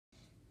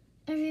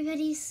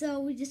Everybody, so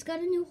we just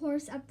got a new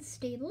horse at the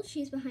stable.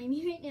 She's behind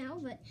me right now,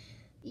 but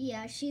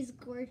yeah, she's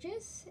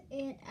gorgeous,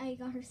 and I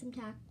got her some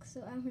tack,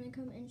 so I'm gonna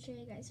come and show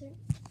you guys her.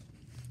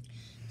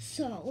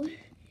 So,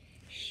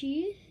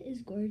 she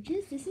is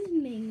gorgeous. This is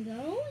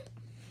Mango,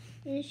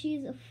 and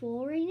she's a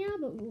foal right now,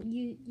 but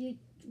we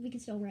can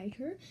still ride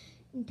her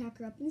and tack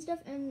her up and stuff,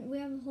 and we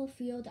have a whole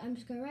field. I'm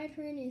just gonna ride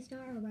her in. It's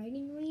not a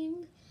riding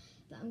ring,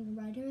 but I'm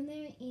gonna ride her in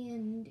there,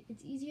 and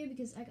it's easier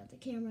because I got the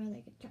camera that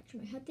I can attach to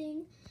my head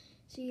thing.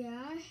 So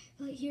yeah,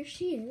 but here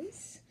she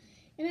is.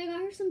 And I got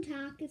her some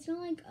tack. It's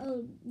not like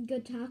a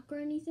good tack or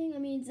anything. I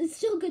mean, it's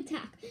still good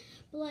tack.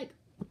 But like,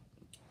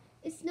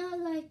 it's not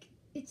like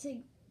it's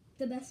like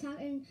the best tack.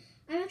 And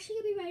I'm actually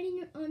going to be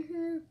riding on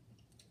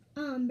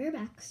her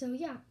bareback. So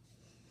yeah.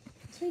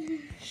 So I'm going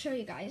to show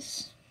you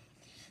guys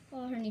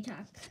all her new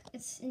tack.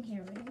 It's in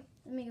here already.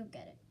 Let me go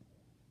get it.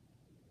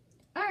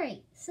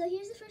 Alright, so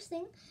here's the first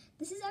thing.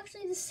 This is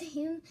actually the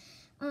same.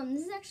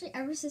 This is actually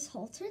Everest's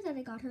halter that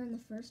I got her in the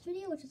first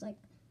video, which was like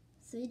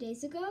 3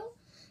 days ago.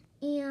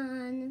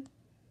 And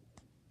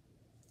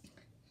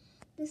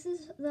this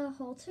is the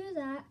halter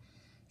that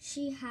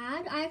she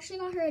had. I actually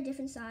got her a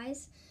different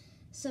size.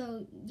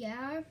 So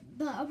yeah,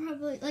 but I'll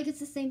probably, like, it's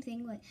the same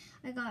thing. Like,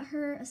 I got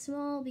her a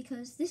small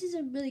because this is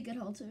a really good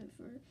halter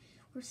for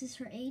horses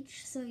her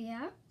age. So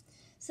yeah.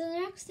 So the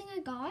next thing I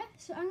got,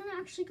 so I'm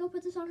gonna actually go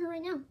put this on her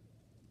right now.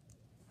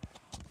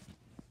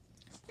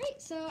 Right,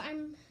 so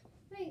I'm,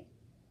 right.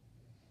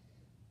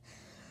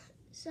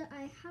 So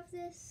I have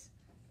this,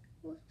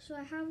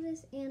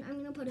 and I'm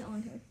gonna put it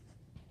on her.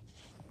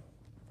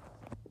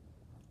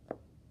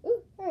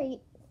 Ooh, all right.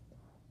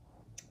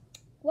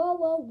 Whoa,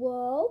 whoa,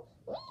 whoa.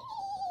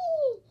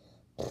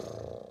 Whee!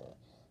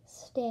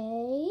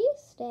 Stay,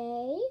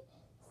 stay,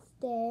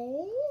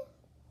 stay.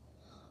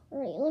 All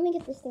right, let me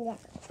get this thing back.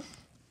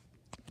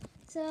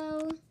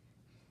 So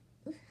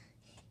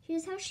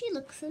here's how she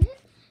looks in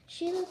it.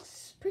 She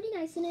looks pretty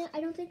nice in it.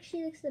 I don't think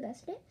she looks the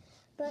best in it,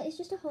 but it's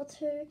just a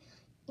halter.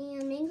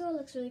 And Mango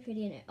looks really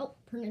pretty in it. Oh,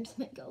 her name's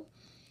Mango.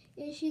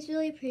 And she's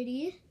really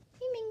pretty.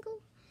 Hey,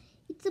 Mango.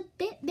 It's a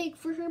bit big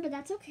for her, but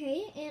that's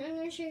okay. And I'm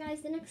going to show you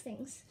guys the next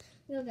things.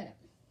 We'll get it.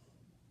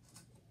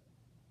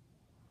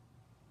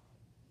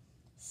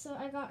 So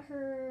I got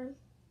her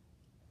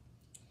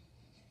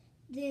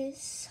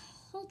this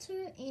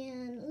halter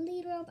and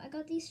lead rope. I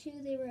got these two.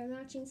 They were a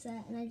matching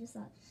set, and I just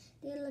thought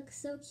they look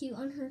so cute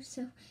on her.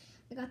 So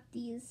I got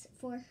these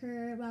for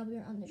her while we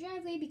were on the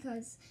driveway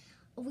because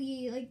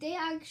they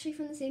actually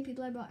from the same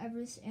people I bought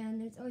Everest, and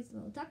there's always a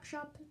little duck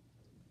shop.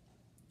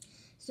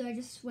 So I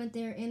just went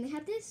there, and they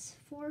had this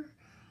for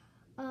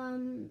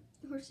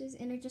horses,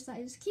 and I just thought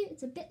it was cute.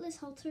 It's a bitless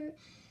halter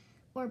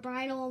or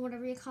bridle,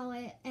 whatever you call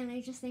it, and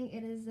I just think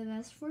it is the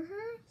best for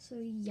her. So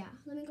yeah,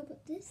 let me go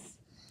put this.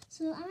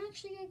 So I'm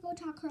actually gonna go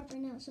tack her up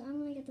right now. So I'm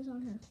gonna get this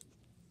on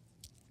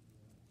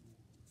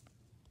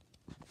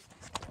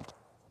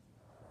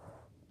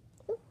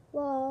her.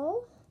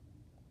 Whoa.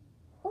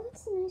 Oh,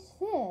 that's a nice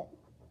fit.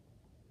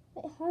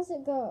 Wait, how does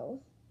it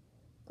go?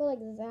 Go like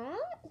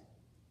that?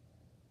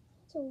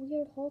 It's a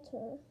weird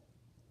halter.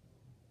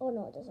 Oh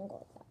no, it doesn't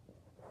go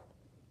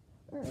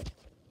like that.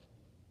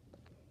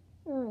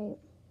 Alright.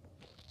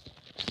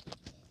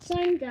 So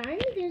I'm done.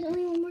 There's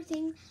only one more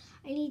thing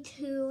I need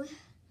to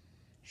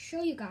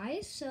show you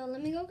guys. So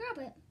let me go grab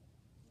it.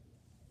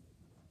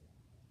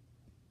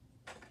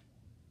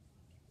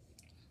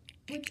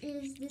 Which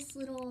is this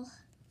little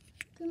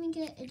grooming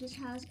kit. It just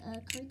has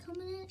a curry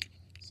comb in it.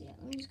 So yeah,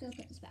 let me just go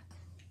put this back.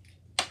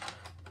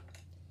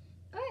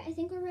 Alright, I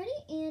think we're ready,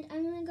 and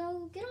I'm gonna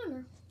go get on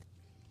her.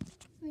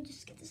 Let me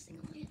just get this thing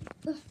on my head.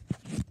 Ugh.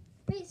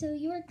 Great, so the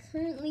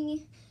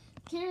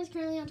camera's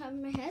currently on top of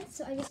my head,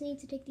 so I just need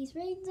to take these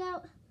reins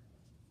out.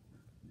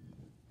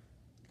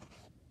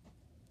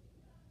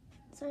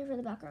 Sorry for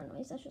the background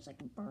noise, that's just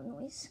like a barn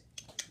noise.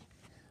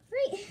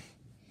 Right,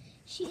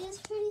 she is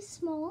pretty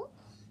small,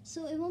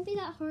 so it won't be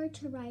that hard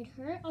to ride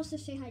her. Also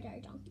say hi to our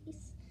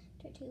donkeys,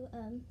 to our two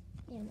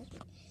animals.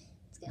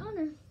 Let's get on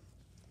her.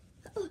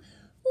 Oh,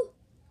 oh.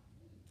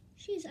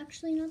 She's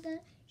actually not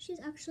that,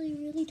 she's actually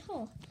really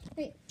tall.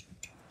 Right,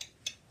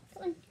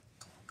 come on.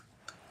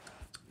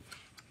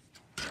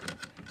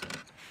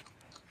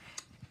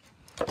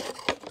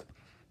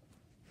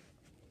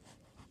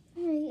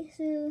 Alright,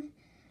 so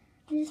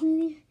just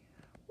moving.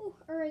 Oh,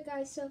 alright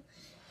guys, so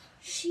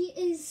she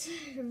is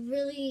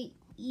really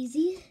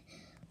easy.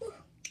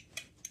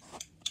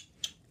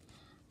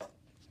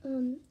 Come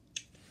on.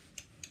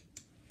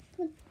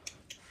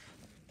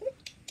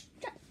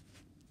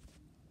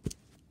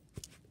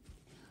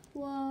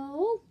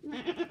 Whoa.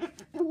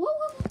 Whoa,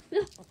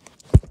 whoa.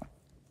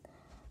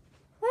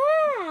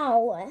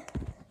 Wow.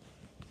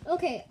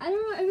 Okay, I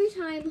don't know every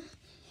time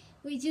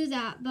we do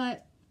that,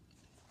 but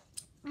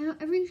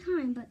every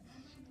time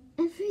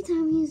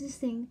we use this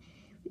thing,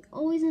 we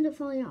always end up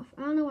falling off.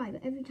 I don't know why,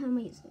 but every time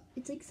I use it,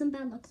 it's like some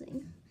bad luck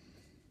thing.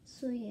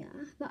 So yeah,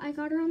 but I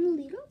got her on the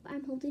lead rope.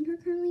 I'm holding her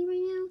currently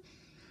right now.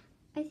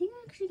 I think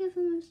I actually got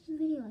film most of the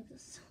video like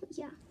this.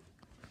 Yeah.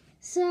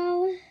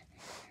 So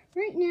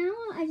right now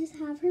I just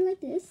have her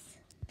like this.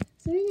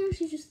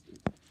 she just,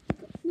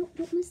 no,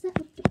 don't mess that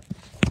up.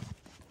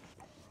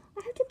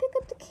 I have to pick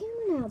up the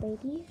camera now,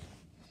 baby.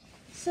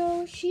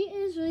 So she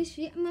is really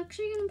sweet. I'm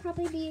actually gonna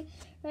probably be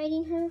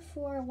riding her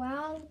for a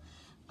while.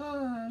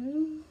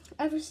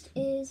 Everest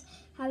is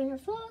having her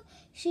fall.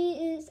 She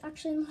is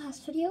actually in the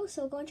last video,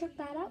 so go and check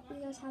that out if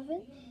you guys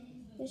haven't.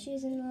 But she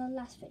is in the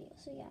last video,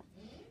 so yeah.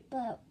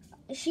 But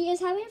she is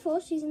having her fall.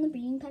 She's in the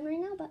breeding pen right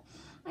now. But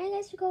I want you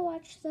guys to go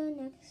watch the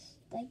next,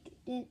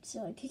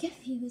 so I could get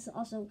views.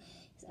 Also,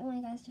 I want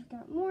you guys to check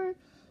out more.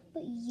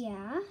 But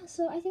yeah,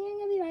 so I think I'm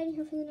gonna be riding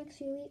her for the next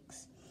few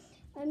weeks.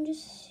 I'm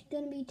just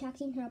gonna be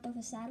tacking her up with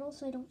a saddle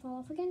so I don't fall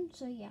off again.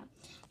 So yeah,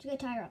 to go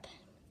tie her up.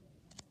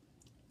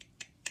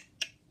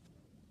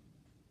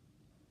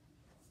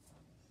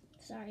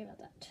 Sorry about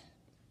that.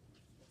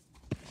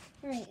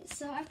 Alright,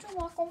 so I have to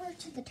walk over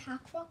to the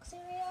tack box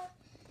area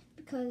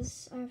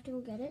because I have to go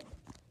get it.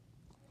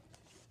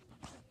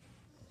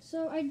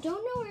 So I don't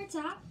know where it's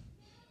at.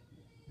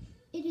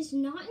 It is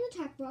not in the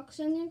tack box,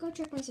 so I'm gonna go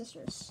check my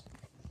sister's.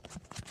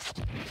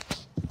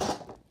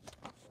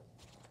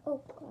 Oh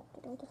god, I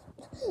don't just...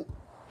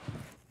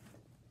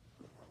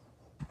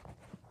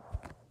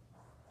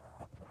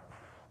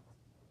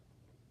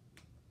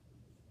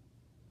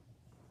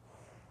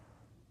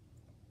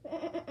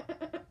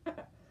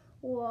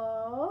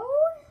 Whoa.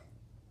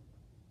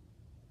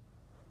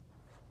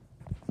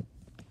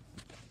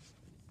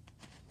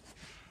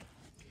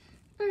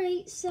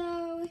 Alright,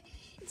 so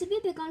it's a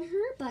bit big on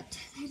her, but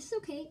that's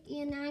okay.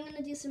 And now I'm going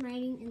to do some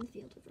riding in the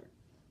field with her.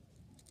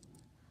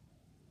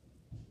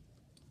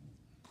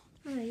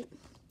 Alright.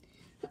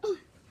 Oh.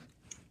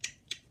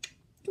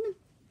 Come on.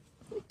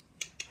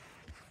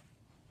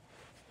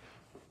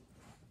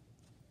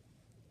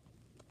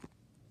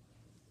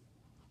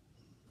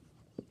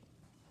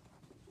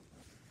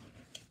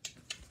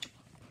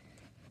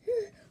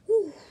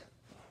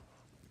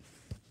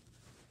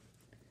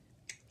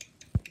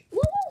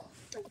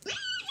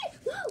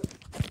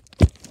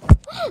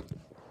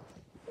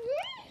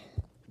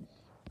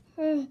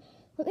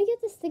 Let me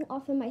get this thing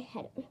off of my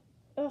head.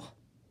 Ugh.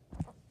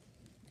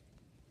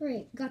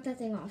 Right, got that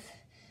thing off.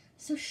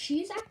 So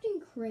she's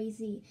acting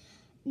crazy.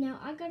 Now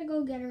I gotta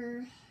go get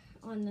her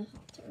on the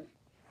halter.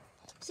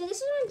 So this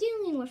is what I'm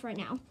dealing with right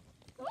now.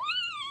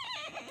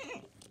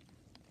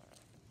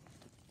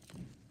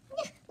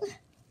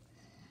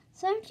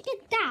 So I have to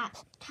get that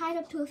tied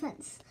up to a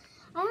fence.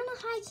 I don't know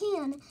how I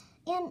can.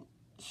 And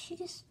she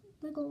just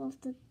wiggled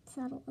off the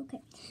saddle. Okay.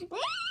 Whoa.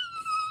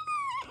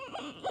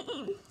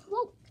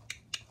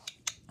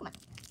 Come on.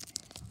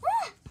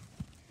 Ah!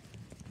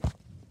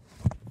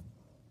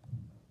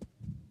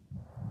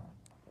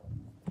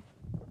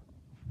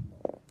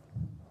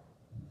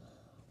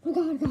 Oh my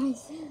god,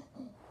 guys.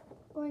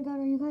 Oh my god,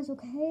 are you guys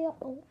okay?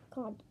 Oh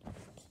god.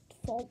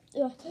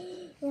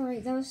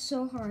 Alright, that was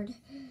so hard.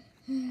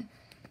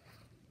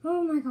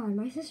 Oh my god,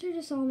 my sister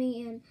just saw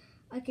me and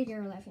I could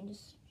hear her laughing.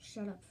 Just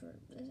shut up for a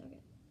second.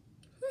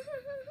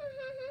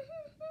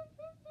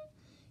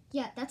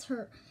 Yeah, that's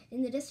her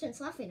in the distance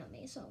laughing at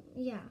me, so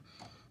yeah.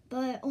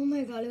 But oh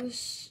my god,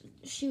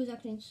 she was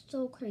acting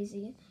so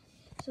crazy.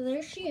 So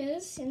there she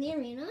is in the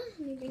arena.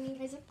 Let me bring you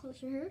guys up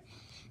closer to her.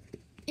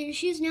 And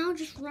she's now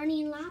just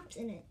running laps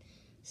in it.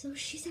 So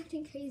she's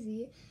acting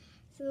crazy.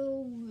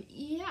 So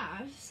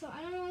yeah, so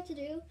I don't know what to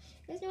do. You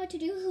guys know what to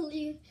do.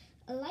 Leave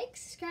a like,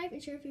 subscribe,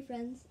 and share with your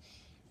friends.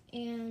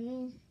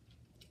 And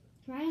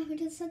ride off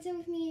into the sunset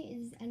with me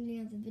is the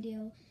ending of the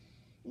video.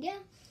 And yeah,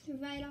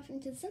 ride off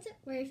into the sunset,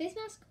 wear your face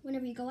mask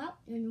whenever you go out,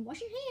 and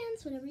wash your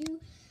hands whenever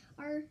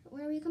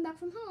you come back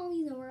from home.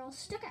 You know, we're all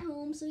stuck at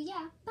home, so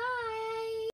yeah, bye!